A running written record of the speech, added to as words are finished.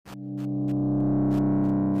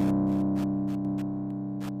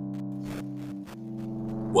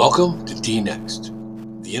Welcome to D-Next,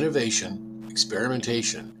 the Innovation,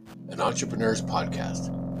 Experimentation, and Entrepreneurs Podcast,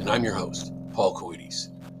 and I'm your host, Paul Koides.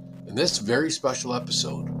 In this very special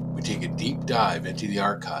episode, we take a deep dive into the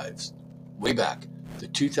archives, way back to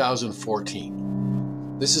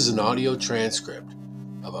 2014. This is an audio transcript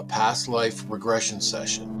of a past life regression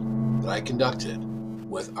session that I conducted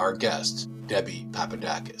with our guest, Debbie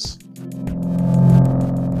Papadakis.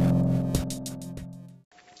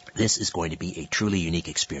 This is going to be a truly unique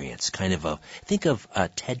experience, think of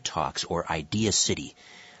TED Talks or Idea City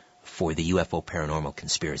for the UFO paranormal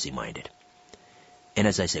conspiracy minded. And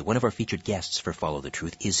as I say, one of our featured guests for Follow the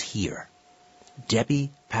Truth is here,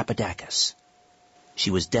 Debbie Papadakis.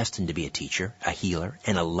 She was destined to be a teacher, a healer,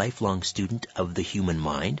 and a lifelong student of the human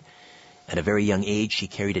mind. At a very young age, she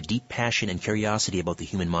carried a deep passion and curiosity about the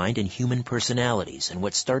human mind and human personalities, and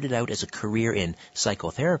what started out as a career in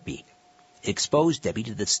psychotherapy exposed Debbie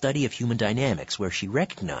to the study of human dynamics, where she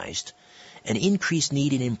recognized an increased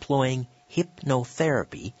need in employing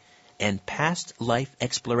hypnotherapy and past life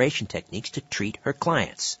exploration techniques to treat her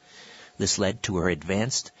clients. This led to her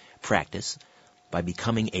advanced practice by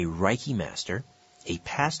becoming a Reiki master, a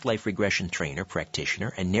past life regression trainer,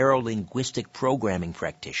 practitioner, a neuro-linguistic programming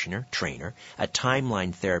practitioner, trainer, a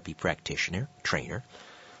timeline therapy practitioner, trainer,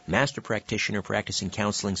 master practitioner practicing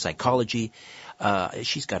counseling, psychology.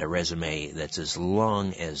 She's got a resume that's as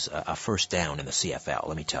long as a first down in the CFL,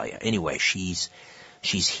 let me tell you. Anyway, she's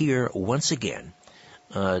here once again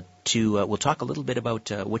we'll talk a little bit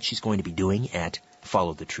about what she's going to be doing at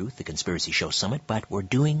Follow the Truth, the Conspiracy Show Summit, but we're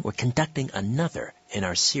conducting another in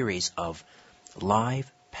our series of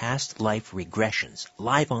live past life regressions,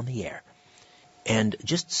 live on the air. And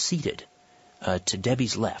just seated to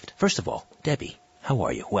Debbie's left. First of all, Debbie, how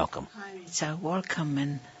are you? Welcome. Hi, Richard. Welcome,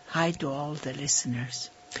 and hi to all the listeners.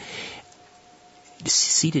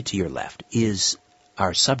 Seated to your left is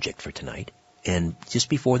our subject for tonight. And just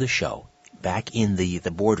before the show, back in the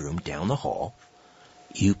boardroom down the hall,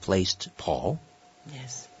 you placed Paul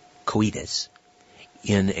Koides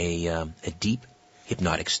in a deep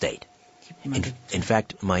hypnotic state. In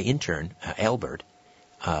fact, my intern, Albert,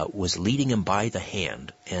 was leading him by the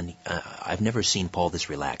hand, and I've never seen Paul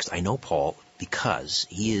this relaxed. I know Paul because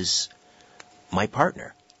he is my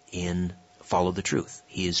partner in Follow the Truth.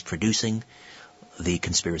 He is producing the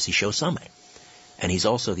Conspiracy Show Summit, and he's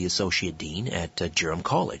also the Associate Dean at Durham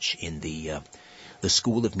College in the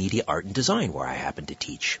School of Media, Art, and Design, where I happen to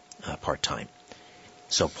teach part-time.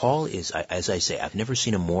 So Paul is, as I say, I've never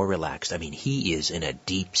seen him more relaxed. I mean, he is in a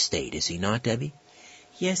deep state, is he not, Debbie?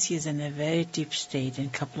 Yes, he's in a very deep state, and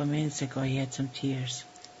a couple of minutes ago he had some tears.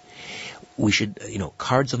 We should,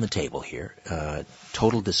 cards on the table here,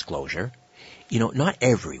 total disclosure. Not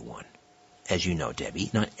everyone, as you know, Debbie,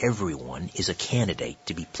 not everyone is a candidate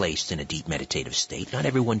to be placed in a deep meditative state. Not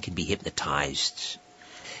everyone can be hypnotized.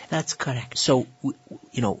 That's correct. So,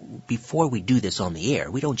 before we do this on the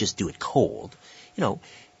air, we don't just do it cold.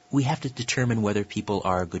 We have to determine whether people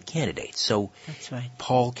are good candidates. So that's right.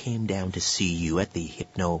 Paul came down to see you at the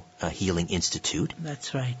Hypno Healing Institute.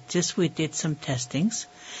 That's right. We did some testings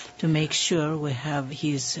to make sure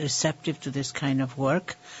he's receptive to this kind of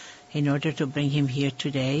work in order to bring him here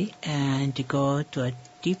today and to go to a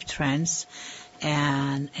deep trance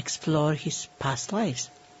and explore his past lives.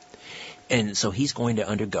 And so he's going to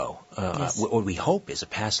undergo what we hope is a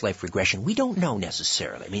past life regression. We don't know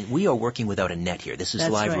necessarily. I mean, we are working without a net here. This is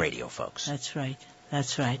live radio, folks. That's right.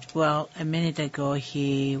 Well, a minute ago,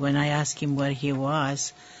 when I asked him where he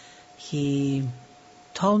was, he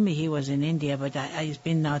told me he was in India, but it's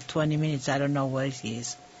been now 20 minutes. I don't know where he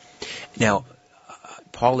is. Now,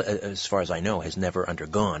 Paul, as far as I know, has never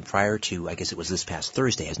undergone, prior to, I guess it was this past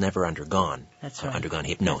Thursday, has never undergone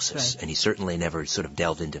hypnosis. That's right. And he certainly never sort of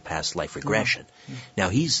delved into past life regression. No. Now,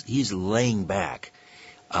 he's laying back.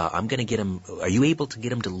 I'm going to get him, are you able to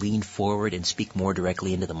get him to lean forward and speak more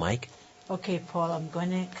directly into the mic? Okay, Paul, I'm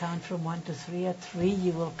going to count from 1 to 3. At 3,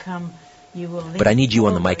 you will come. But I need you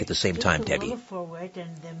on the mic at the same time, Debbie. Forward,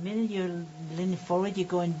 and the minute you lean forward, you're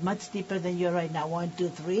going much deeper than you're right now. 1, 2,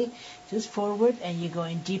 3, just forward, and you're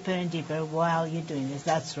going deeper and deeper while you're doing this.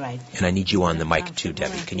 That's right. And I need you on the mic too,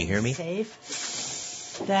 Debbie. Can you hear me?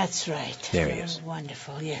 Safe. That's right. There he is.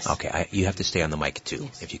 Wonderful. Yes. Okay, you have to stay on the mic too,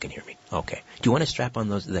 if you can hear me. Okay. Do you want to strap on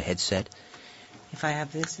the headset? If I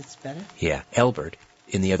have this, it's better. Yeah, Albert.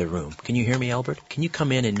 In the other room. Can you hear me, Albert? Can you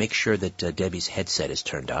come in and make sure that Debbie's headset is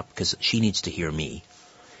turned up? Because she needs to hear me.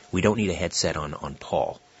 We don't need a headset on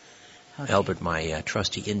Paul. Okay. Albert, my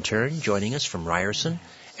trusty intern, joining us from Ryerson.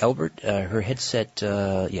 Albert, her headset,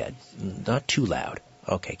 not too loud.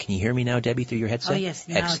 Okay, can you hear me now, Debbie, through your headset? Oh, yes.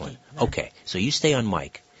 Now Excellent. now. Okay, so you stay on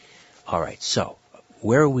mic. All right, so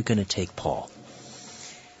where are we going to take Paul?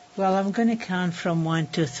 Well, I'm going to count from 1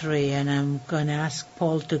 to 3, and I'm going to ask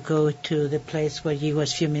Paul to go to the place where he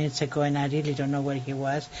was a few minutes ago, and I really don't know where he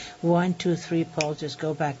was. 1, 2, 3, Paul, just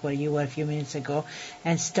go back where you were a few minutes ago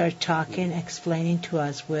and start talking, explaining to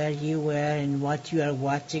us where you were and what you are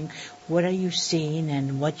watching, what are you seeing,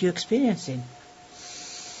 and what you're experiencing.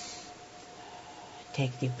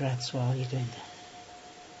 Take deep breaths while you're doing that.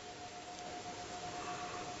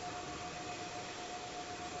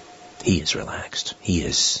 He is relaxed. He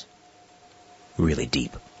is really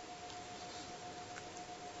deep.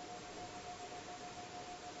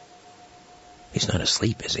 He's not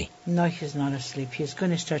asleep, is he? No, he's not asleep. He's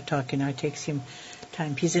going to start talking now. It takes him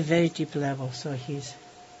time. He's a very deep level, so he's...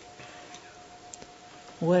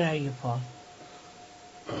 Where are you, Paul?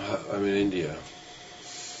 I'm in India.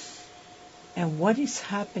 And what is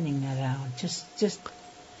happening around? Just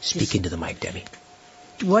Speak into the mic, Debbie.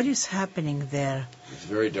 what is happening there? It's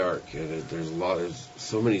very dark. There's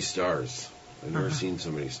so many stars. I've never seen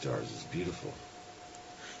so many stars. It's beautiful.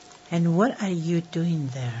 And what are you doing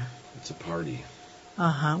there? It's a party.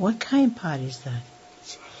 What kind of party is that?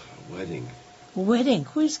 It's a wedding. Wedding?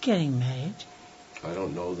 Who is getting married? I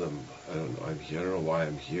don't know them. I don't know why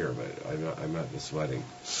I'm here, but I'm at this wedding.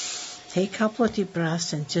 Take a couple of deep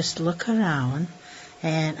breaths and just look around.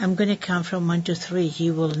 And I'm going to count from 1 to 3.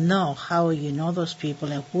 You will know how you know those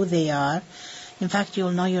people and who they are. In fact,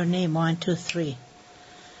 you'll know your name. 1, 2, 3.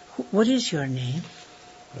 What is your name?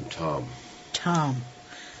 I'm Tom. Tom.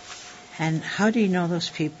 And how do you know those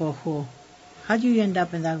people how do you end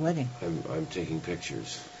up in that wedding? I'm taking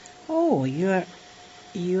pictures. Oh, you're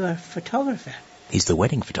a photographer. He's the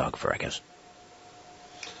wedding photographer, I guess.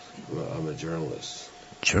 I'm a journalist.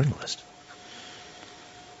 Journalist.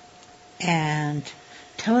 And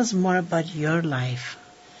tell us more about your life.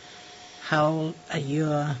 How old are you?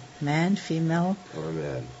 A man, female? I'm a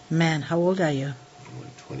man. Man. How old are you?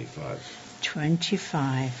 I'm 25.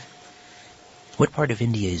 25. What part of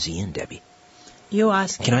India is he in, Debbie? You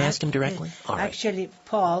ask. Can I ask him directly? All right. Actually,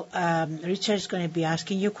 Paul, Richard's going to be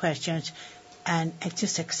asking you questions, and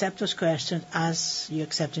just accept those questions as you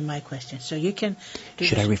accepted my questions. So you can.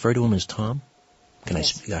 Should I refer to him as Tom? I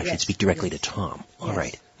should Yes. speak directly Yes. to Tom. All Yes.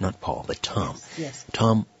 right, not Paul, but Tom. Yes.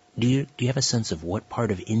 Tom, do you have a sense of what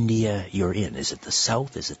part of India you're in? Is it the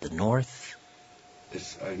south? Is it the north?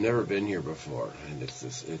 I've never been here before, and it's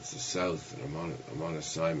the south, and I'm on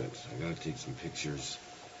assignment. I got to take some pictures,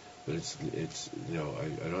 but it's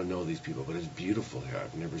I don't know these people, but it's beautiful here.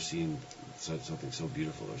 I've never seen something so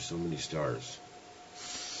beautiful. There's so many stars.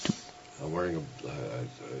 I'm wearing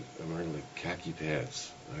like khaki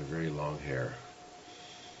pants. I have very long hair.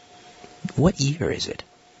 What year is it?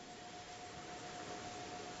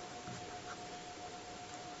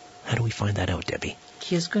 How do we find that out, Debbie?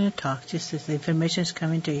 He's going to talk just as the information is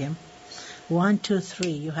coming to him. 1, 2,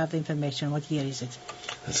 3. You have the information. What year is it?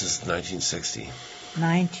 This is 1960.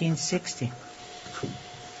 1960.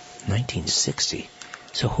 1960.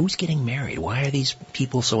 So who's getting married? Why are these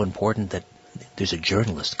people so important that there's a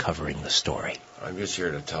journalist covering the story? I'm just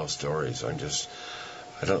here to tell stories.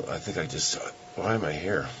 Why am I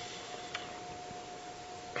here?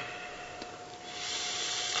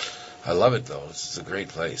 I love it, though. This is a great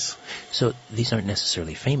place. So these aren't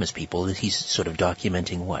necessarily famous people. He's sort of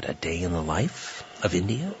documenting what, a day in the life of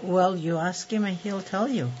India? Well, you ask him and he'll tell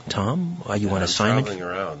you. Tom, are you on assignment? I'm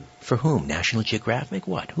traveling around. For whom? National Geographic?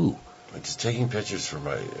 What? Who? I'm just taking pictures for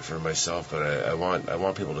myself, but I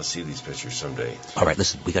want people to see these pictures someday. All right,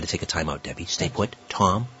 listen, we got to take a time out, Debbie. Stay put.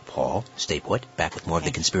 Tom, Paul, stay put. Back with more of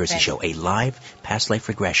The Conspiracy Show, a live past life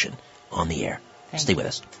regression on the air. Stay with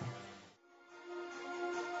us.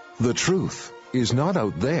 The truth is not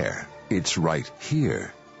out there. It's right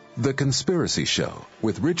here. The Conspiracy Show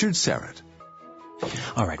with Richard Serrett.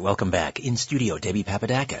 All right, welcome back. In studio, Debbie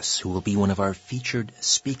Papadakis, who will be one of our featured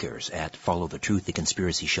speakers at Follow the Truth, The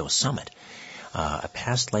Conspiracy Show Summit, a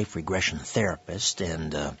past life regression therapist.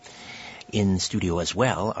 And in studio as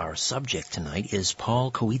well, our subject tonight is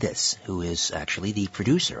Paul Koweidis, who is actually the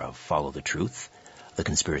producer of Follow the Truth, The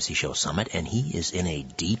Conspiracy Show Summit, and he is in a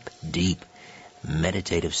deep, deep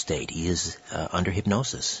meditative state. He is under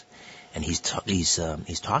hypnosis, and he's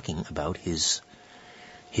talking about his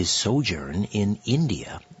sojourn in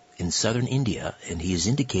India, in southern India, and he has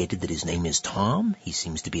indicated that his name is Tom. He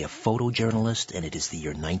seems to be a photojournalist, and it is the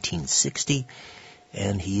year 1960,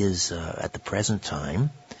 and he is at the present time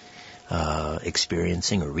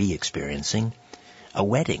experiencing or re-experiencing a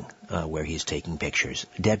wedding where he's taking pictures.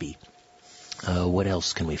 Debbie, What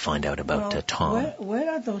else can we find out about Tom? Where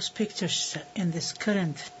are those pictures in this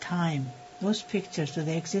current time? Those pictures, do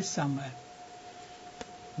they exist somewhere?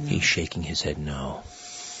 No. He's shaking his head no.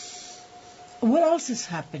 What else is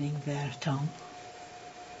happening there, Tom?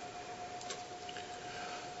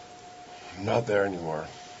 I'm not there anymore.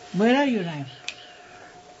 Where are you now?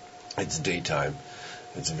 It's daytime.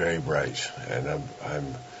 It's very bright, and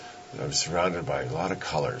I'm surrounded by a lot of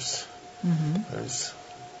colors. Mm-hmm.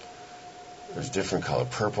 There's different color,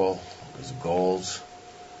 purple, there's gold,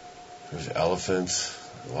 there's elephants,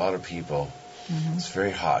 a lot of people. Mm-hmm. It's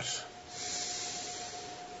very hot.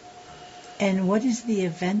 And what is the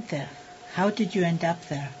event there? How did you end up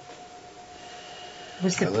there?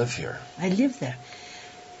 I live here. I live there.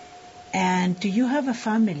 And do you have a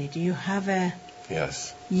family? Do you have a...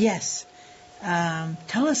 Yes. Yes.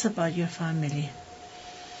 Tell us about your family.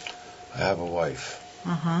 I have a wife.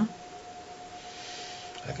 Uh-huh.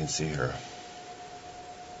 I can see her.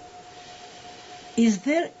 Is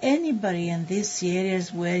there anybody in these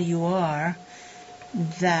areas where you are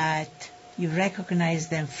that you recognize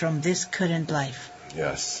them from this current life?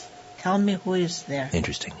 Yes. Tell me who is there.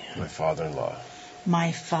 Interesting. My father-in-law.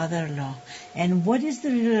 My father-in-law. And what is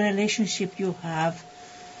the relationship you have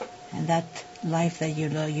in that life that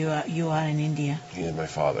you are in India? He is my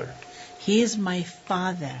father. He is my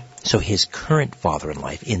father. So his current father in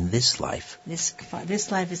life, in this life.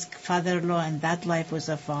 This life is father-in-law, and that life was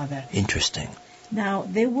a father. Interesting. Now,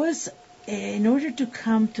 there was, in order to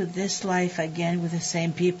come to this life again with the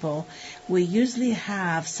same people, we usually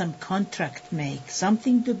have some contract made,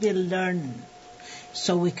 something to be learned,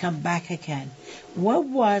 so we come back again.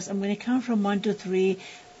 I'm going to count from 1 to 3.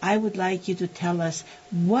 I would like you to tell us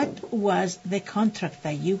what was the contract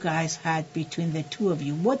that you guys had between the two of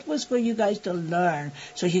you. What was for you guys to learn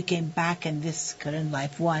so you came back in this current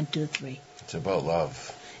life? 1, 2, 3. It's about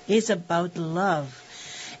love. It's about love.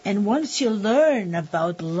 And once you learn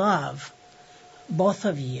about love, both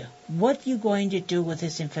of you, what are you going to do with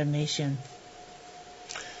this information?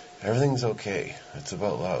 Everything's okay. It's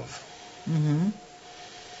about love. Mm-hmm.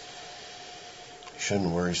 You shouldn't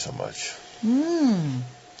worry so much.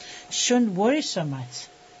 Shouldn't worry so much.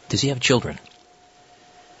 Does he have children?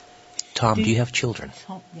 Tom, do you have children?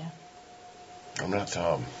 Oh, yeah. I'm not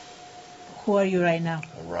Tom. Who are you right now?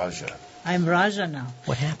 I'm Raja. I'm Raja now.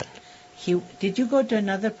 What happened? Did you go to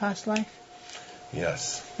another past life?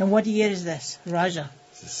 Yes. And what year is this, Raja?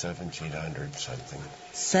 It's 1700 something.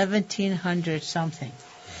 1700 something.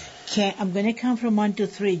 I'm going to count from 1 to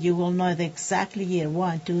 3. You will know the exact year.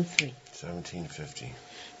 1, 2, 3. 1750.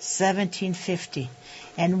 1750.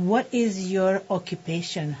 And what is your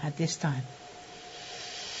occupation at this time?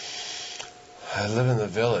 I live in the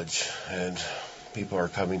village, and people are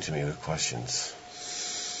coming to me with questions.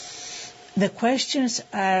 The questions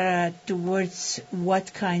are towards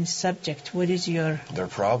what kind of subject? What is your... They're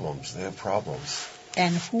problems. They have problems.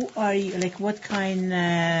 And who are you? Like, what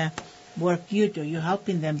kind work you do? You're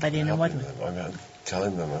helping them, but in what way? I'm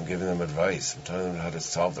telling them. I'm giving them advice. I'm telling them how to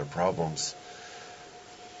solve their problems.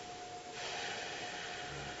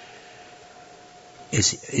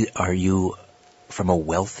 Are you from a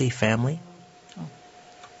wealthy family? Oh.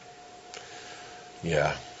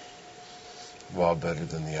 Yeah. Well, better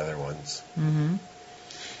than the other ones. Mm-hmm.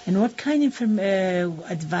 And what kind of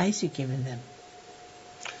advice you giving them?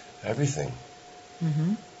 Everything.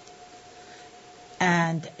 Mm-hmm.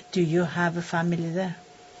 And do you have a family there?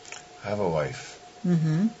 I have a wife.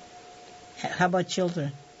 Mm-hmm. How about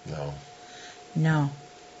children? No. No.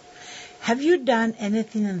 Have you done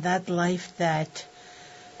anything in that life that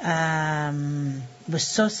was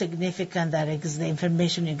so significant that the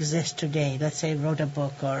information exists today? Let's say wrote a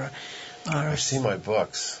book or I've seen my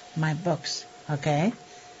books. My books, okay.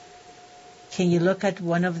 Can you look at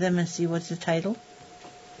one of them and see what's the title?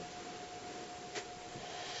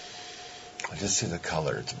 I just see the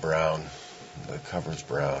color. It's brown. The cover's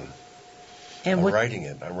brown. And I'm writing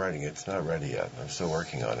it. It's not ready yet. I'm still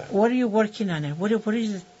working on it. What are you working on it? What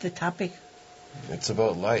is the topic? It's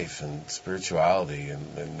about life and spirituality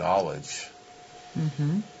and knowledge.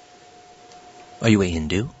 Mm-hmm. Are you a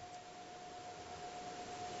Hindu?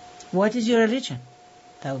 What is your religion?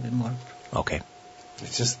 That would be more. Okay.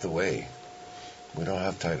 It's just the way. We don't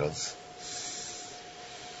have titles.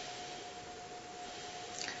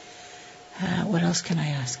 What else can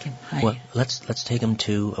I ask him? Well, let's take him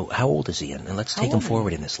to... how old is he? And let's take him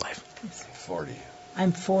forward in this life. 40.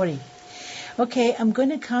 I'm 40. Okay, I'm going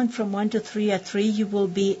to count from 1 to 3. At 3, you will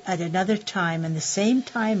be at another time in the same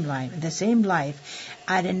timeline, the same life,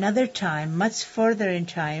 at another time, much further in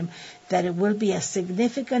time, that it will be a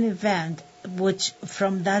significant event, which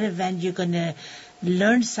from that event you're going to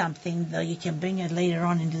learn something that you can bring it later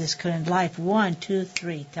on into this current life. 1, 2,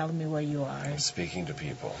 3. Tell me where you are. I'm speaking to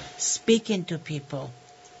people. Speaking to people.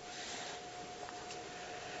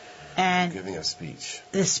 And Giving a speech.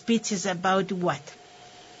 the speech is about what?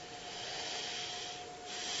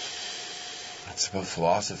 It's about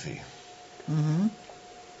philosophy. Mm-hmm.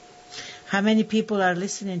 How many people are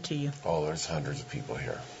listening to you? Oh, there's hundreds of people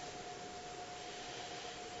here.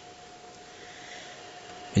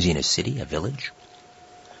 Is he in a city, a village?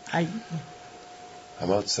 I'm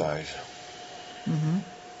outside. Mm-hmm.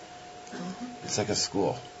 It's like a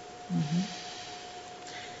school. Mm-hmm.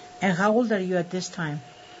 And how old are you at this time?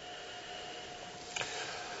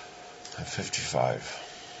 I'm 55.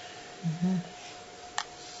 Mm-hmm.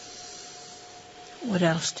 What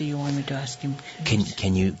else do you want me to ask him?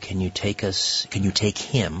 Can you take us? Can you take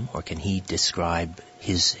him, or can he describe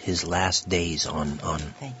his last days on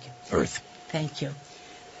Thank you. Earth? Thank you.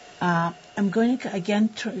 I'm going to again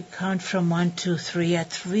count from 1, 2, 3.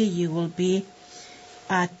 At 3, you will be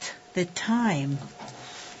at the time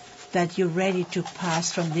that you're ready to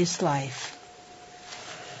pass from this life.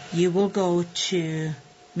 You will go to,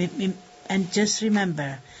 and just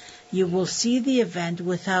remember, you will see the event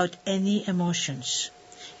without any emotions.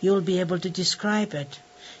 You will be able to describe it.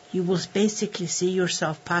 You will basically see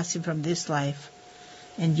yourself passing from this life,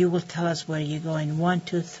 and you will tell us where you're going. 1,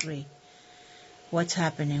 2, 3. What's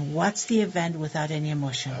happening? What's the event without any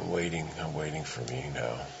emotion? I'm waiting for me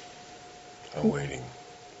now. I'm waiting.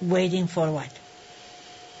 Waiting for what?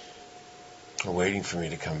 I'm waiting for me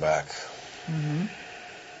to come back. Mm-hmm.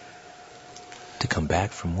 To come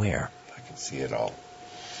back from where? I can see it all.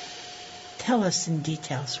 Tell us in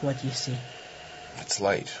details what you see. It's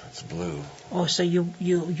light. It's blue. Oh, so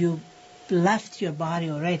you left your body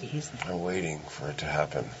already, isn't it? I'm waiting for it to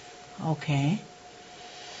happen. Okay.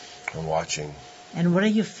 I'm watching. And what are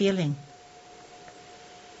you feeling?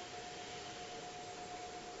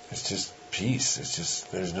 It's just peace. It's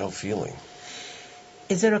just, there's no feeling.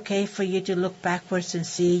 Is it okay for you to look backwards and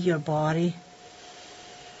see your body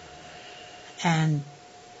and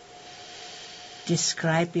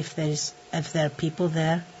describe if there are people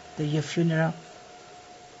there at your funeral?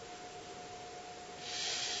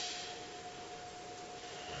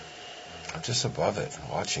 I'm just above it,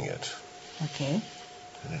 watching it. Okay.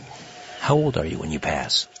 How old are you when you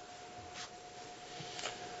pass?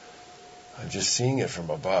 I'm just seeing it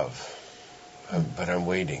from above. But I'm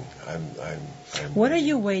waiting. I'm What are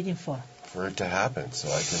you waiting for? For it to happen, so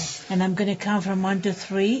I can... And I'm going to count from 1 to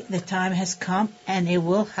 3. The time has come, and it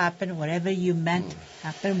will happen. Whatever you meant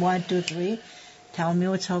happen. 1, 2, 3. Tell me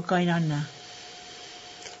what's all going on now.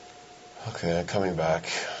 Okay, I'm coming back.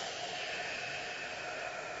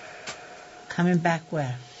 Coming back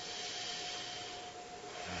where?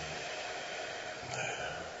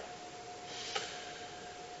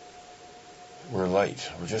 We're light.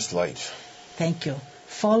 We're just light. Thank you.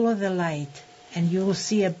 Follow the light, and you will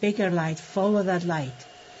see a bigger light. Follow that light,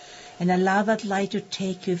 and allow that light to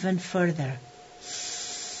take you even further.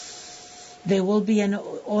 There will be an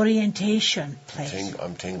orientation place.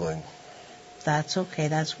 I'm tingling. That's okay.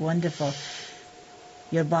 That's wonderful.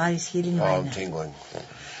 Your body's healing right I'm now. tingling.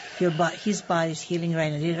 His body's healing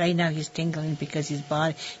right now. Right now he's tingling because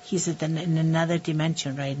he's in another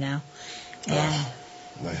dimension right now. And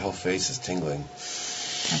my whole face is tingling.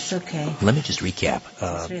 That's okay. Let me just recap.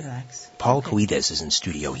 Just relax. Paul Coides is in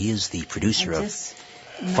studio. He is the producer of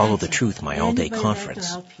Follow the Truth, my all-day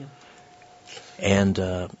conference. Like to help you. And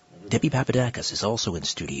Debbie Papadakis is also in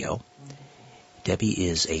studio. Debbie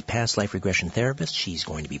is a past life regression therapist. She's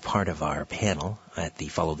going to be part of our panel at the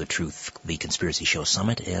Follow the Truth, the Conspiracy Show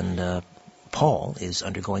Summit. And Paul is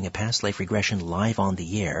undergoing a past life regression live on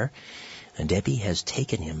the air. And Debbie has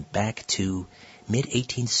taken him back to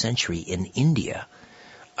mid-18th century in India,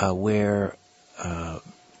 where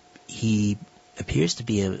he appears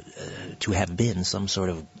to have been some sort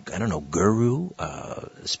of, guru,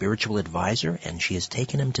 spiritual advisor, and she has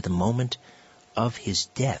taken him to the moment of his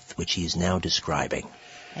death, which he is now describing.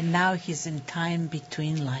 And now he's in time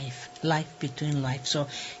between life between life. So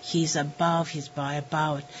he's above, he's by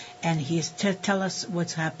about, and tell us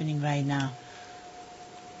what's happening right now.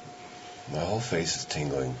 My whole face is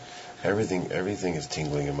tingling. Everything is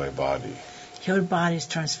tingling in my body. Your body's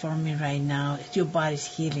transforming right now. Your body's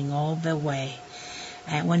healing all the way.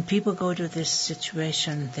 And when people go to this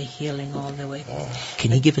situation, they're healing all the way.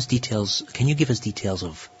 Can you give us details? Can you give us details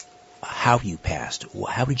of how you passed?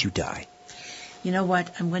 How did you die? You know what?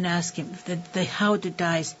 I'm going to ask him. The how to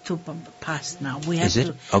die is too past now. Is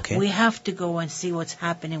it? Okay. We have to go and see what's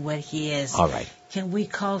happening where he is. All right. Can we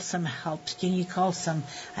call some help? Can you call some?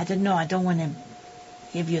 I don't know. I don't want to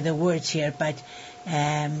give you the words here, but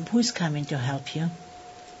Who's coming to help you?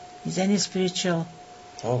 Is any spiritual?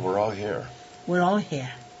 Oh, we're all here. We're all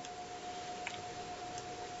here.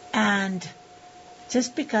 And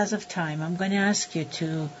just because of time, I'm going to ask you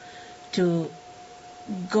to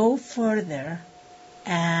go further.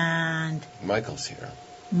 And Michael's here.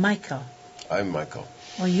 Michael. I'm Michael.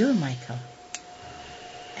 Oh, you're Michael.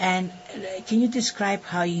 And can you describe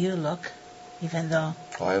how you look, even though...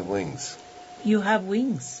 Oh, I have wings. You have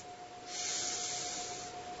wings.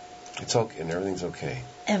 It's okay, and everything's okay.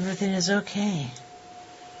 Everything is okay.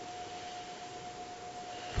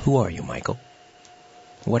 Who are you, Michael?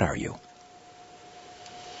 What are you?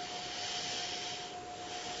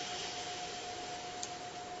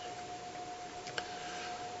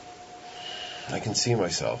 I can see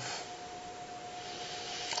myself.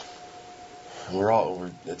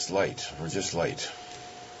 It's light. We're just light.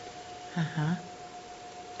 Uh-huh.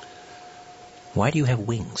 Why do you have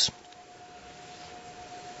wings?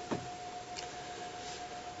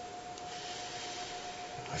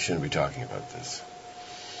 I shouldn't be talking about this.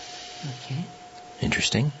 Okay.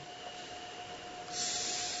 Interesting.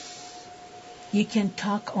 You can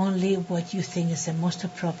talk only what you think is the most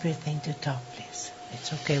appropriate thing to talk, please.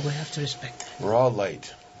 It's okay. We have to respect that. We're all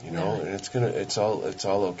light, and it's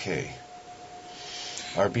all okay.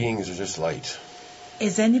 Our beings are just light.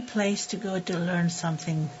 Is any place to go to learn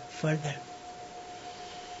something further?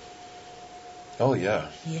 Oh yeah.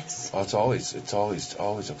 Yes. Oh, it's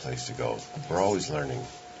always a place to go. We're always learning.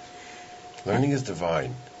 Learning is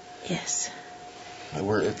divine. Yes.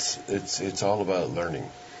 It's all about learning.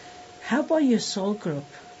 How about your soul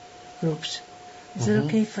groups? Is it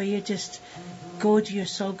okay for you just go to your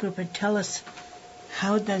soul group and tell us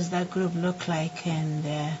how does that group look like and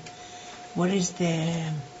what is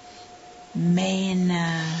the main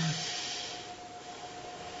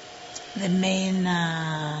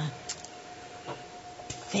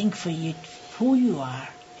thing for you, who you are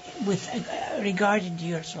with regarding to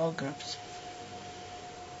your soul groups?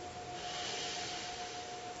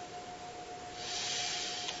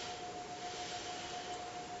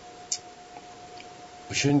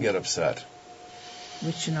 We shouldn't get upset.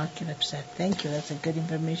 We should not get upset. Thank you. That's a good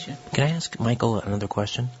information. Can I ask Michael another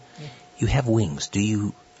question? Yeah. You have wings. Do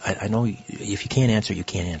you... I know if you can't answer, you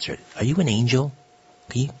can't answer it. Are you an angel?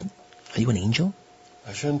 Are you an angel?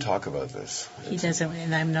 I shouldn't talk about this. He doesn't,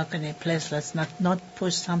 and I'm not going to, please, let's not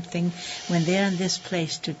push something. When they're in this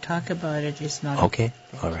place to talk about it, it's not... Okay.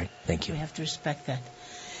 All right. Thank you. We have to respect that.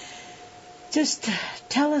 Just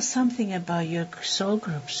tell us something about your soul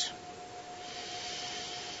groups.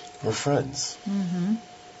 We're friends. Mm-hmm.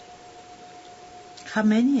 How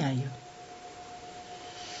many are you?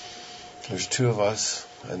 There's two of us,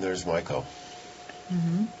 and there's Michael.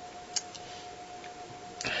 Mm-hmm.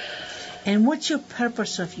 And what's your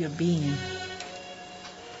purpose of your being?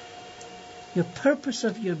 Your purpose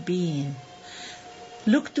of your being.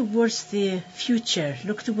 Look towards the future.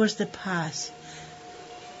 Look towards the past.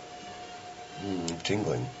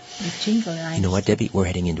 Tingling. You're tingling. You know what, Debbie? We're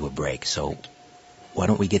heading into a break, so why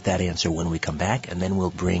don't we get that answer when we come back, and then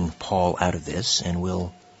we'll bring Paul out of this, and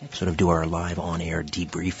we'll sort of do our live on-air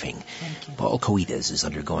debriefing. Thank you. Paul Koides is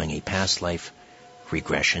undergoing a past life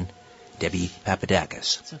regression. Debbie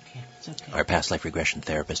Papadakis, It's okay. It's okay. our past life regression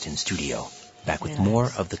therapist in studio, back with Relax.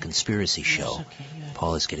 more of The Conspiracy Show. It's okay.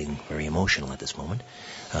 Paul is getting very emotional at this moment.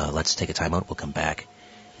 Let's take a time out. We'll come back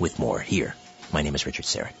with more here. My name is Richard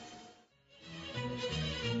Serrett.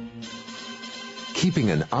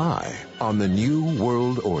 Keeping an eye on the New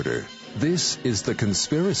World Order. This is The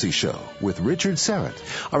Conspiracy Show with Richard Serrett.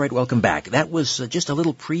 All right, welcome back. That was just a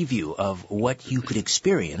little preview of what you could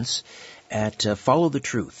experience at Follow the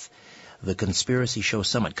Truth, the Conspiracy Show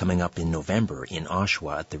Summit coming up in November in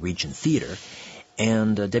Oshawa at the Regent Theatre.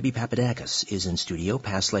 And Debbie Papadakis is in studio,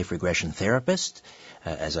 past life regression therapist.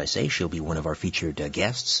 As I say, she'll be one of our featured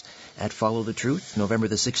guests at Follow the Truth, November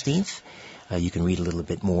the 16th. You can read a little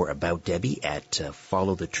bit more about Debbie at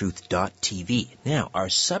followthetruth.tv. Now, our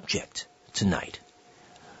subject tonight,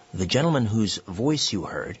 the gentleman whose voice you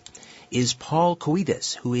heard, is Paul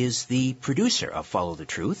Koides, who is the producer of Follow the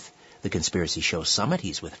Truth, the Conspiracy Show Summit.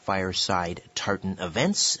 He's with Fireside Tartan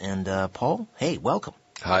Events. And Paul, hey, welcome.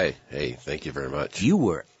 Hi. Hey, thank you very much. You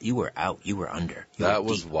were out. You were under. That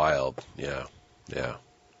was wild. Yeah.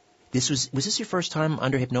 Was this your first time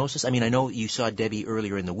under hypnosis? I mean, I know you saw Debbie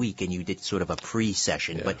earlier in the week and you did sort of a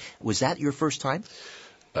pre-session, but was that your first time?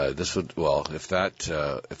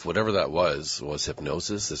 If whatever that was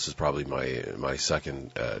hypnosis, this was probably my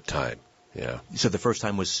second time. Yeah. So the first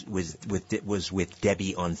time was with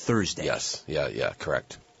Debbie on Thursday. Yes. Yeah.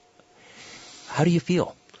 Correct. How do you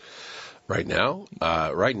feel? Right now,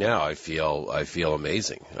 I feel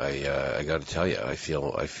amazing. I got to tell you, I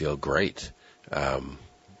feel great. Do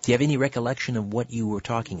you have any recollection of what you were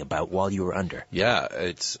talking about while you were under? Yeah,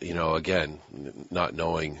 it's, again, not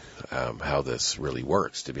knowing how this really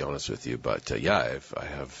works, to be honest with you, but yeah,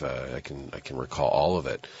 I can recall all of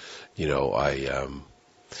it.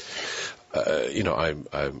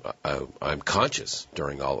 I'm conscious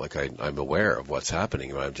during all, like I'm aware of what's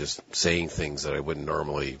happening. I'm just saying things that I wouldn't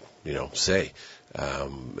normally, say,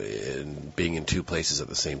 and being in two places at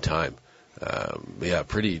the same time.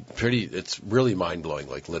 Pretty. It's really mind blowing.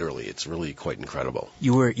 Like literally, it's really quite incredible.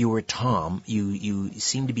 You were Tom. You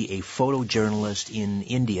seem to be a photojournalist in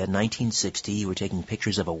India, 1960. You were taking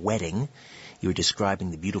pictures of a wedding. You were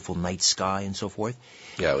describing the beautiful night sky and so forth.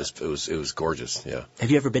 Yeah, it was gorgeous. Yeah.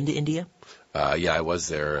 Have you ever been to India? Yeah, I was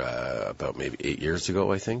there about maybe 8 years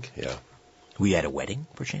ago, I think. Yeah. Were you at a wedding,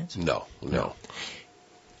 perchance? No.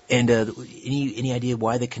 And any idea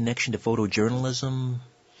why the connection to photojournalism?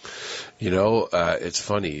 It's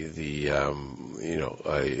funny.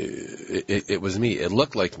 It was me. It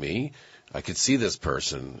looked like me. I could see this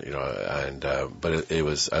person, but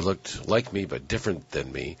I looked like me, but different than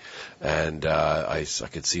me. And, I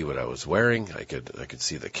could see what I was wearing. I could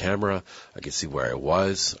see the camera. I could see where I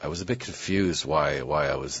was. I was a bit confused why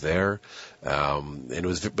I was there. But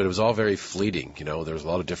it was all very fleeting. There was a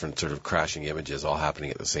lot of different sort of crashing images all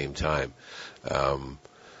happening at the same time.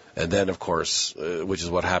 And then, of course, which is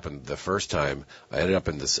what happened the first time, I ended up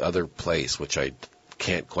in this other place, which I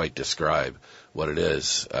can't quite describe what it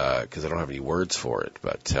is, because I don't have any words for it.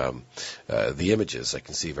 But the images I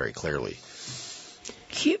can see very clearly.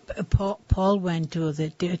 Paul went to a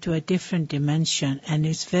different dimension, and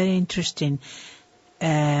it's very interesting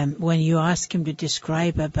when you ask him to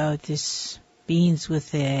describe about these beings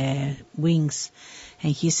with wings.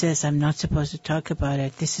 And he says, I'm not supposed to talk about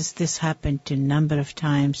it. This happened a number of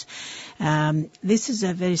times. This is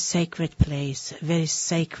a very sacred place, a very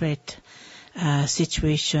sacred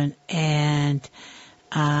situation. And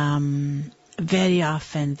very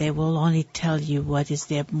often they will only tell you what is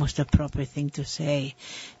the most appropriate thing to say.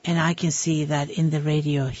 And I can see that in the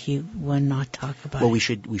radio he will not talk about it. Well, we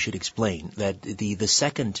should explain that the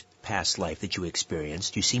second past life that you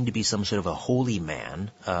experienced, you seem to be some sort of a holy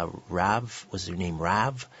man. Rav, was your name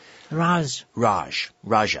Rav?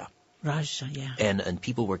 Raja. Raja, yeah. And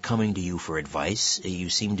people were coming to you for advice. You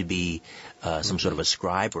seemed to be some sort of a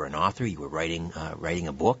scribe or an author. You were writing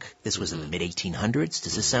a book. This was in the mid-1800s.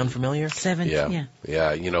 Does this sound familiar? Yeah.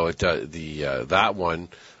 Yeah, that one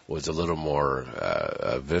was a little more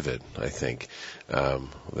vivid, I think,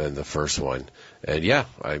 than the first one. And yeah,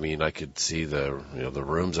 I mean, I could see the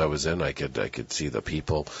rooms I was in. I could see the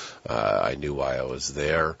people. I knew why I was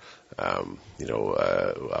there. I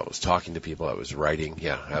was talking to people. I was writing.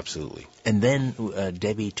 Yeah, absolutely. And then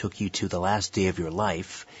Debbie took you to the last day of your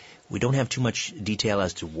life. We don't have too much detail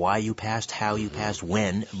as to why you passed, how you passed,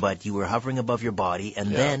 when, but you were hovering above your body,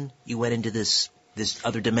 and then you went into this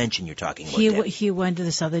other dimension you're talking about. He went to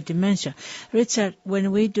this other dimension. Richard,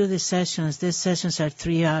 when we do these sessions are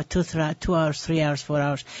 3 hours, 2 hours, 3 hours, 4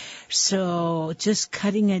 hours. So just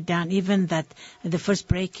cutting it down, even that the first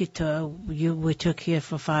break we took here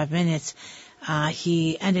for 5 minutes,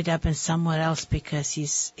 he ended up in somewhere else because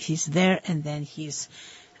he's there and then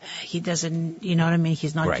he doesn't, you know what I mean?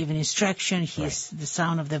 He's not giving instruction. He's the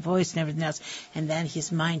sound of the voice and everything else. And then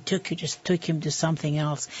his mind took him to something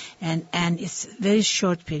else. And it's a very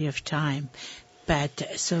short period of time. But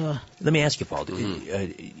so. Let me ask you, Paul,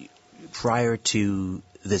 prior to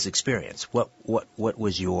this experience, what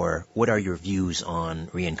are your views on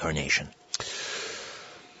reincarnation?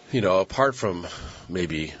 Apart from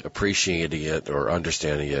maybe appreciating it or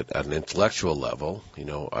understanding it at an intellectual level,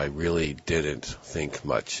 I really didn't think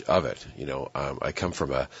much of it. I come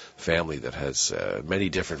from a family that has many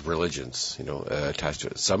different religions, attached to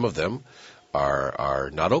it. Some of them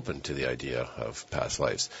are not open to the idea of past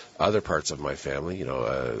lives. Other parts of my family,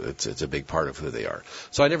 it's a big part of who they are.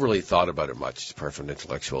 So I never really thought about it much, apart from an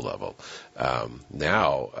intellectual level.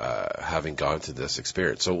 Now, having gone through this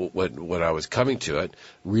experience, so when I was coming to it,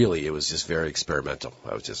 really it was just very experimental.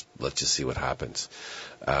 I was let's just see what happens.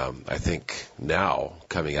 I think now,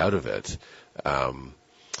 coming out of it,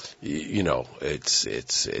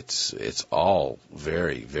 it's all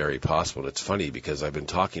very, very possible. And it's funny because I've been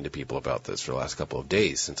talking to people about this for the last couple of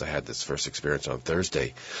days since I had this first experience on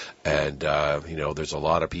Thursday. And, there's a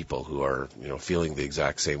lot of people who are, feeling the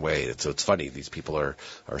exact same way. So it's funny. These people are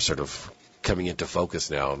sort of coming into focus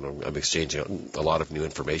now, and I'm exchanging a lot of new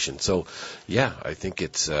information. So, yeah, I think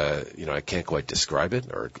it's I can't quite describe it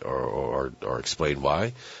or explain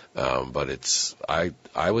why, but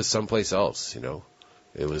I was someplace else.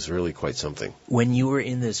 It was really quite something. When you were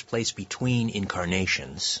in this place between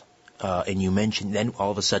incarnations, and you mentioned, then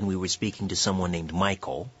all of a sudden we were speaking to someone named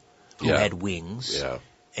Michael, who had wings. Yeah.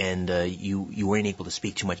 And you weren't able to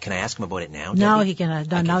speak too much. Can I ask him about it now? Now he can.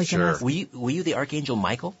 Now he can ask. Were you the Archangel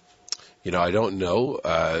Michael? I don't know.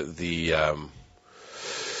 Hang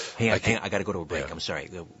on, I got to go to a break. Yeah. I'm sorry.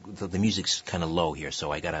 The music's kind of low here, so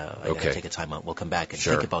I gotta take a time out. We'll come back and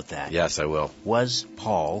think about that. Yes, I will. Was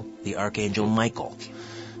Paul the Archangel Michael?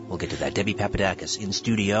 We'll get to that. Debbie Papadakis in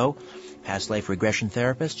studio, past life regression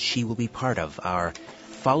therapist. She will be part of our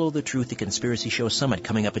Follow the Truth, the Conspiracy Show Summit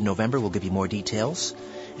coming up in November. We'll give you more details,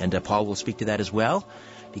 and Paul will speak to that as well,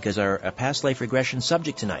 because our past life regression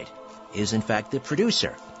subject tonight is, in fact, the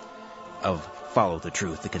producer of Follow the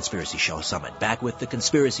Truth, the Conspiracy Show Summit. Back with the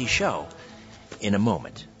Conspiracy Show in a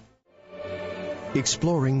moment.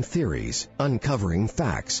 Exploring theories, uncovering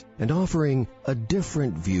facts, and offering a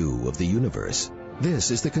different view of the universe.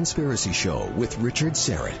 This is the Conspiracy Show with Richard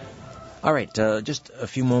Syrett. All right, just a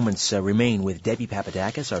few moments remain with Debbie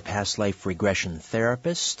Papadakis, our past life regression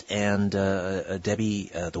therapist, and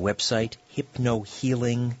Debbie, the website,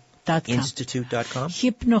 hypnohealinginstitute.com.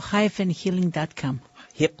 Hypno-healing.com.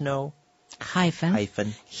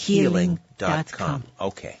 Hypno-healing.com.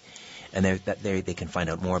 Okay. And there they can find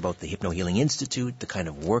out more about the Hypno Healing Institute, the kind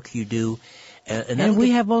of work you do. And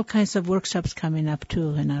we have all kinds of workshops coming up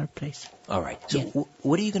too in our place. All right. So,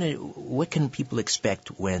 what can people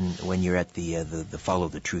expect when you're at the Follow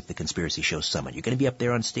the Truth, the Conspiracy Show Summit? You're going to be up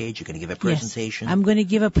there on stage. You're going to give a presentation. Yes. I'm going to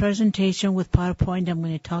give a presentation with PowerPoint. I'm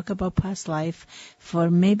going to talk about past life for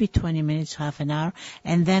maybe 20 minutes, half an hour,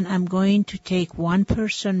 and then I'm going to take one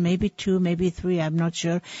person, maybe two, maybe three, I'm not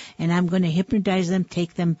sure, and I'm going to hypnotize them,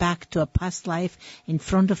 take them back to a past life in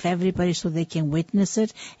front of everybody so they can witness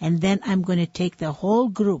it, and then I'm going to take the whole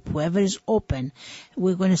group, whoever is open.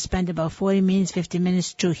 We're going to spend about 40 minutes, 50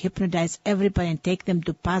 minutes to hypnotize everybody and take them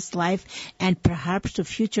to past life and perhaps to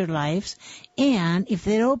future lives. And if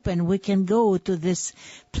they're open, we can go to this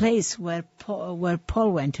place where Paul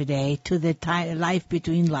went today, to the life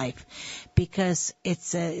between life, because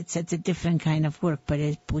it's a different kind of work,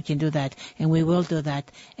 but we can do that, and we will do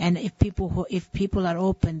that. And if people are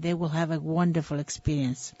open, they will have a wonderful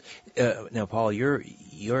experience. Now, Paul,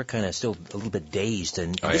 you're kind of still a little bit dazed,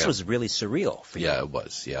 and this was really surreal for you. Yeah, it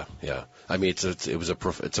was. Yeah. I mean, it's a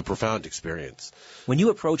profound experience. When you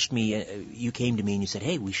approached me, you came to me and you said,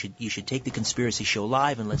 "Hey, you should take the Conspiracy Show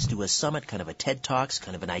live and let's do a summit, kind of a TED Talks,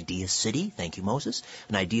 kind of an idea city." Thank you, Moses.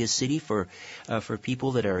 An idea city for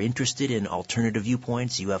people that are interested in alternative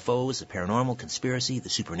viewpoints, UFOs, the paranormal, conspiracy, the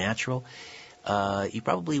supernatural. You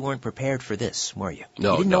probably weren't prepared for this, were you?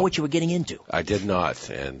 No, you didn't know what you were getting into. I did not,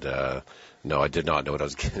 and no, I did not know what I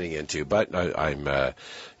was getting into. But I'm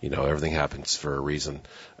everything happens for a reason.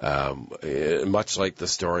 Much like the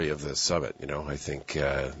story of the summit, I think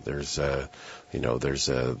there's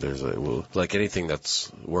like anything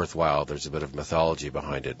that's worthwhile, there's a bit of mythology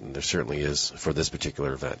behind it, and there certainly is for this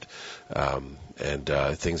particular event. And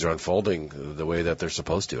things are unfolding the way that they're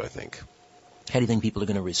supposed to, I think. How do you think people are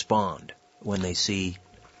going to respond when they see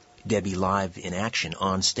Debbie live in action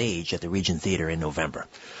on stage at the Regent Theater in November?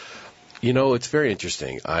 It's very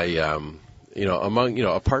interesting.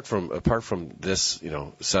 Apart from this,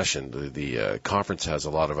 session, the conference has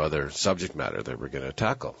a lot of other subject matter that we're going to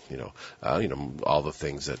tackle. All the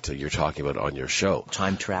things that you're talking about on your show.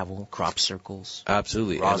 Time travel, crop circles.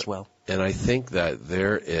 Absolutely. Roswell. And I think that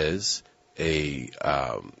there is a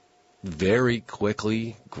very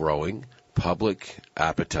quickly growing public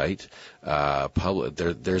appetite.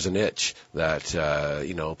 There's an itch that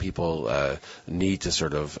people need to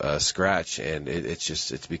sort of scratch, and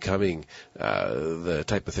it's becoming the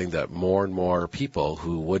type of thing that more and more people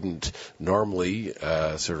who wouldn't normally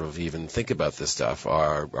sort of even think about this stuff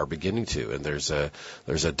are beginning to. And there's a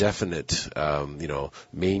definite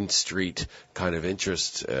Main Street kind of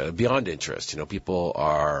interest, beyond interest. People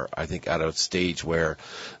are, I think, at a stage where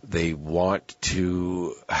they want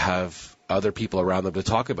to have other people around them to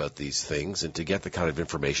talk about these things and to get the kind of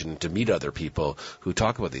information and to meet other people who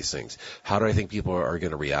talk about these things. How do I think people are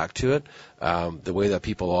going to react to it? The way that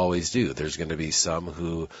people always do. There's going to be some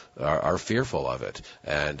who are fearful of it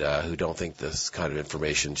and who don't think this kind of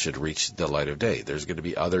information should reach the light of day. There's going to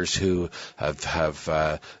be others who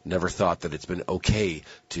have never thought that it's been okay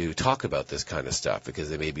to talk about this kind of stuff because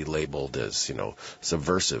they may be labeled as,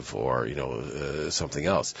 subversive or, something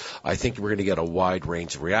else. I think we're going to get a wide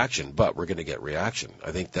range of reaction, but we're going to get reaction.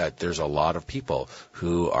 I think that there's a lot of people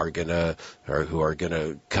who are gonna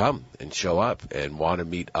come and show up and want to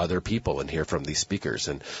meet other people and hear from these speakers.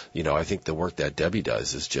 And I think the work that Debbie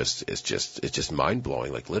does is just mind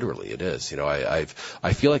blowing. Like literally, it is. I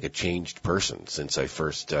feel like a changed person since I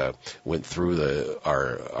first went through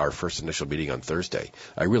our first initial meeting on Thursday.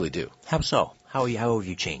 I really do. How so? How have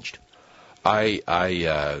you changed? I've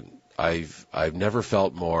never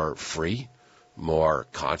felt more free, more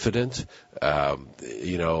confident. I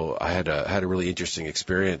had a really interesting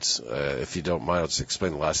experience. If you don't mind, I'll just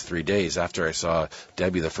explain the last 3 days. After I saw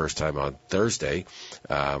Debbie the first time on Thursday,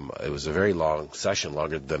 it was a very long session,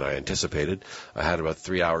 longer than I anticipated. I had about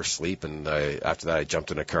 3 hours sleep, and after that I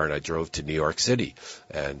jumped in a car and I drove to New York City.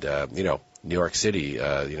 And, New York City,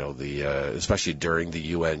 especially during the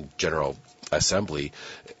UN General Assembly,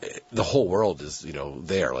 the whole world is,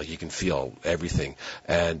 there. Like you can feel everything.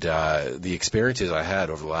 And the experiences I had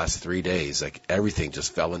over the last 3 days, like everything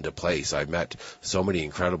just fell into place. I met so many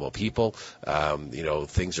incredible people.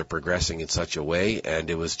 Things are progressing in such a way, and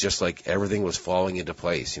it was just like everything was falling into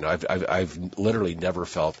place. I've literally never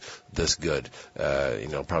felt this good,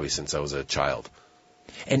 probably since I was a child.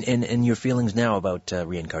 And your feelings now about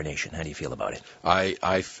reincarnation? How do you feel about it?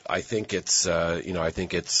 I think it's I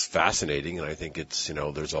think it's fascinating, and I think it's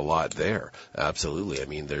there's a lot there. Absolutely. I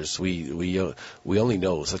mean, we only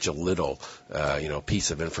know such a little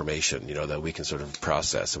piece of information that we can sort of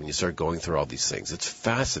process. And when you start going through all these things, it's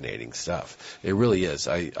fascinating stuff. It really is.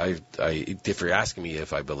 If you're asking me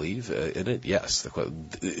if I believe in it, yes.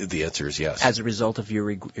 The answer is yes. As a result of your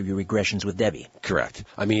regressions with Debbie. Correct.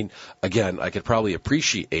 I mean, again, I could probably appreciate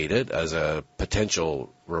it as a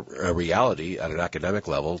potential reality at an academic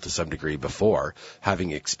level to some degree before,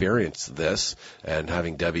 having experienced this and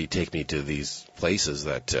having Debbie take me to these places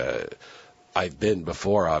that I've been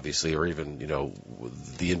before, obviously, or even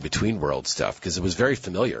the in-between world stuff, because it was very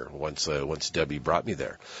familiar once Debbie brought me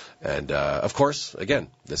there. And of course, again,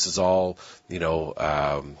 this is all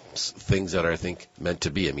things that are, I think, meant to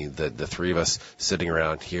be. I mean, the three of us sitting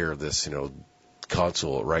around here, this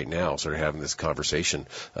console right now, sort of having this conversation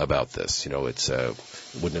about this. It's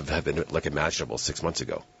wouldn't have been like imaginable 6 months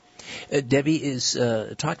ago. Debbie,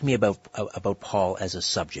 talk to me about Paul as a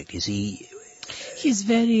subject. Is he? He's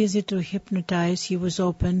very easy to hypnotize. He was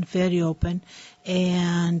open, very open,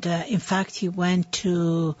 and in fact, he went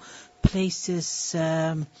to places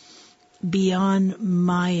beyond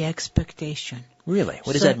my expectation. Really?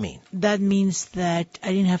 What does that mean? That means that I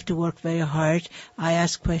didn't have to work very hard. I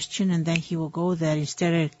asked question, and then he will go there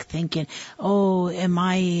instead of thinking, oh, am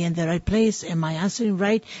I in the right place? Am I answering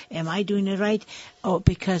right? Am I doing it right? Oh,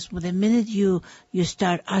 because the minute you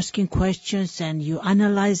start asking questions and you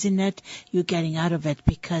analyzing it, you're getting out of it.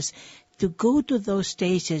 Because to go to those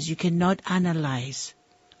stages, you cannot analyze.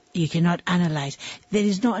 You cannot analyze. There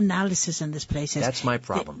is no analysis in this place. That's my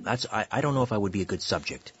problem. I don't know if I would be a good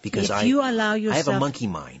subject because if you allow yourself, I have a monkey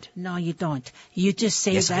mind. No, you don't. You just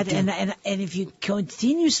say yes, that, and if you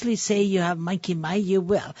continuously say you have monkey mind, you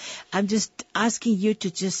will. I'm just asking you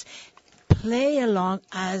to just play along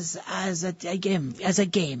as a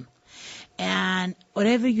game. And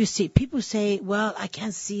whatever you see, people say, well, I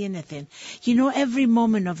can't see anything. Every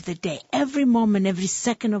moment of the day, every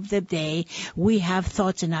second of the day, we have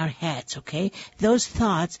thoughts in our heads, okay? Those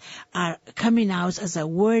thoughts are coming out as a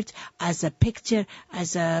word, as a picture,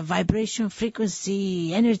 as a vibration,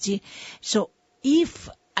 frequency, energy. So if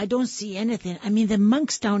I don't see anything, the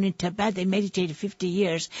monks down in Tibet, they meditated 50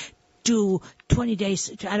 years to 20 days,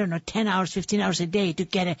 to, 10 hours, 15 hours a day to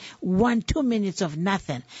get 1-2 minutes of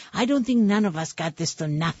nothing. I don't think none of us got this to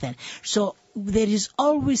nothing. So there is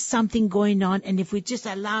always something going on, and if we just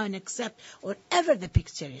allow and accept whatever the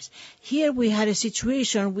picture is. Here we had a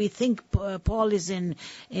situation, we think Paul is in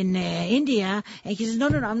India, and he says, no,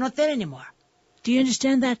 I'm not there anymore. Do you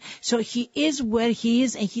understand that? So he is where he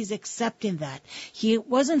is, and he's accepting that. He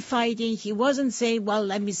wasn't fighting. He wasn't saying, well,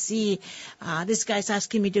 let me see, this guy's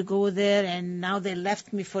asking me to go there, and now they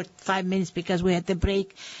left me for 5 minutes because we had the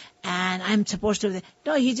break, and I'm supposed to.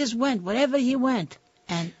 No, he just went, wherever he went.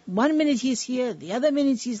 And 1 minute he's here, the other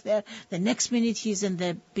minute he's there, the next minute he's in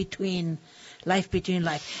the life between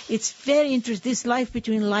life. It's very interesting. This life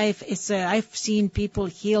between life, I've seen people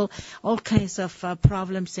heal all kinds of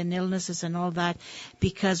problems and illnesses and all that,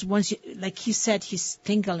 because once like he said, he's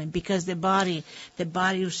tingling because the body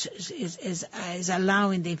is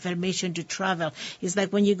allowing the information to travel. It's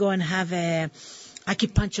like when you go and have a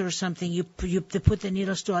acupuncture or something, they put the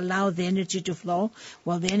needles to allow the energy to flow.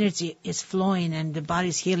 Well, the energy is flowing and the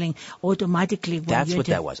body's healing automatically. That's what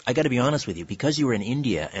that was. I got to be honest with you. Because you were in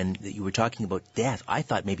India and you were talking about death, I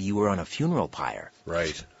thought maybe you were on a funeral pyre.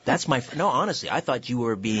 Right. That's no, honestly, I thought you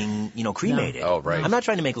were being, cremated. No. Oh, right. I'm not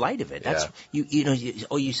trying to make light of it. That's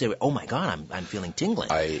you say, oh my God, I'm feeling tingling.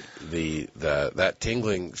 That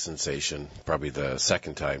tingling sensation, probably the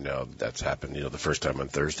second time now that's happened. The first time on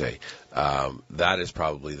Thursday, that is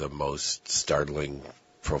probably the most startling,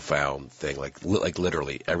 profound thing. Like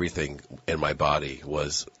literally everything in my body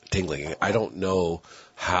was tingling. I don't know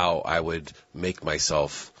how I would make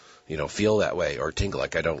myself feel that way or tingle.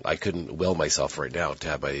 Like I couldn't will myself right now to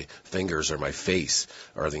have my fingers or my face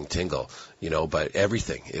or anything tingle, but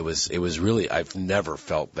everything. It was really, I've never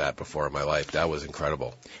felt that before in my life. That was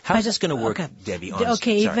incredible. How's this going to work, Debbie?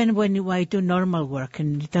 Even when I do normal work,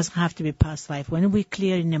 and it doesn't have to be past life, when we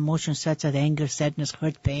clear in emotions such as anger, sadness,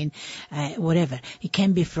 hurt, pain, whatever, it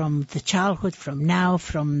can be from the childhood, from now,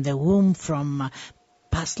 from the womb, from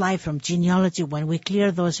past life, from genealogy. When we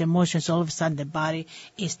clear those emotions, all of a sudden the body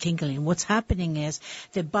is tingling. What's happening is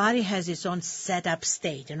the body has its own set up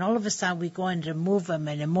state, and all of a sudden we go and remove an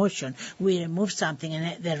emotion. We remove something,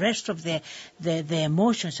 and the rest of the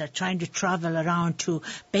emotions are trying to travel around to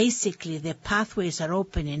basically the pathways are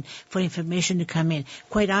opening for information to come in.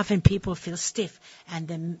 Quite often people feel stiff, and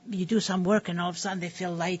then you do some work and all of a sudden they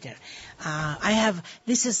feel lighter.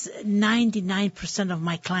 This is 99% of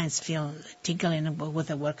my clients feel tingling with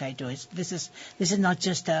the work I do. This is not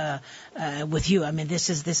just with you. I mean, this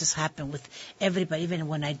has happened with everybody. Even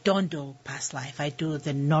when I don't do past life, I do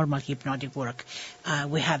the normal hypnotic work.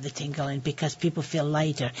 We have the tingling because people feel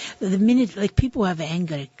lighter. The minute people have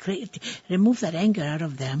anger, remove that anger out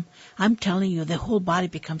of them. I'm telling you, the whole body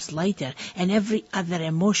becomes lighter, and every other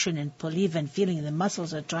emotion and belief and feeling, the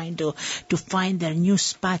muscles are trying to find their new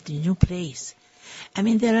spot, a new place. I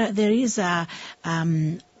mean, there is a.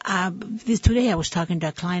 Today I was talking to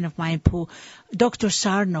a client of mine, Dr.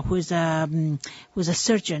 Sarno, who's a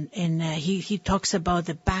surgeon, and he talks about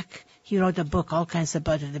the back. He wrote a book, all kinds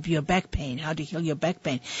about your back pain, how to heal your back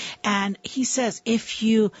pain. And he says if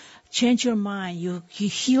you change your mind, you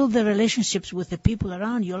heal the relationships with the people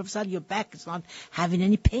around you, all of a sudden your back is not having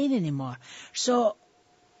any pain anymore. So,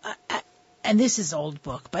 and this is old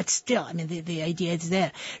book, but still, I mean, the idea is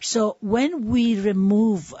there. So when we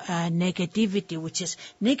remove negativity,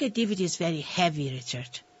 negativity is very heavy, Richard.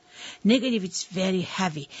 Negative, it's very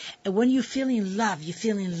heavy. When you're feeling love, you're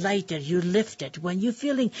feeling lighter, you're lifted. When you're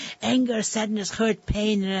feeling anger, sadness, hurt,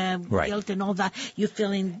 pain, guilt, and all that, you're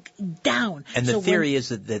feeling down. And the theory is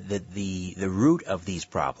that the root of these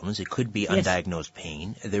problems, it could be undiagnosed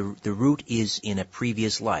pain. The root is in a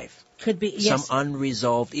previous life. Could be, some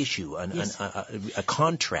unresolved issue, a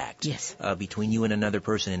contract between you and another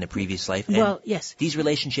person in a previous life. And these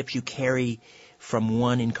relationships you carry from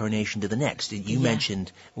one incarnation to the next. You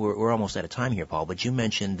mentioned, we're almost out of time here, Paul, but you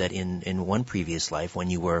mentioned that in one previous life, when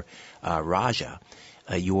you were Raja,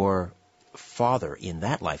 your father in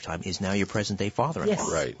that lifetime is now your present-day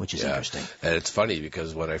father-in-law, right? Which is interesting. And it's funny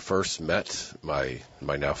because when I first met my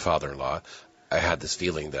now father-in-law, I had this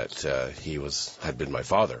feeling that he had been my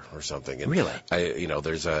father or something. And really?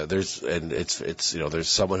 There's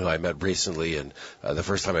someone who I met recently, and the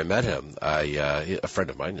first time I met him, a friend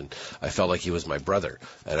of mine, and I felt like he was my brother.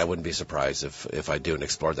 And I wouldn't be surprised if I do and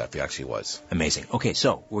explore that if he actually was. Amazing. Okay,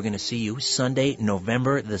 so we're going to see you Sunday,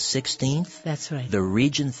 November the 16th. That's right. The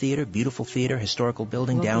Regent Theater, beautiful theater, historical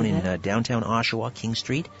building down in downtown Oshawa, King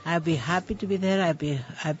Street. I'll be happy to be there.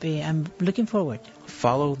 I'm looking forward.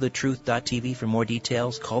 Follow thetruth.tv for more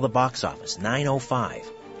details. Call the box office,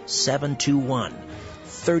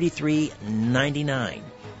 905-721-3399.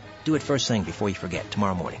 Do it first thing before you forget,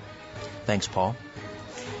 tomorrow morning. Thanks, Paul.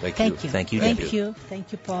 Thank you. Thank you, Thank Debbie. you.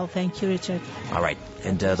 Thank you, Paul. Thank you, Richard. All right.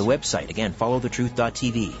 And the website, again,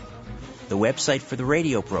 followthetruth.tv. The website for the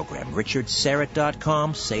radio program,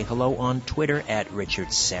 richardsarrett.com. Say hello on Twitter at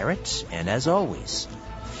richardsarrett. And as always,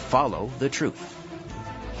 follow the truth.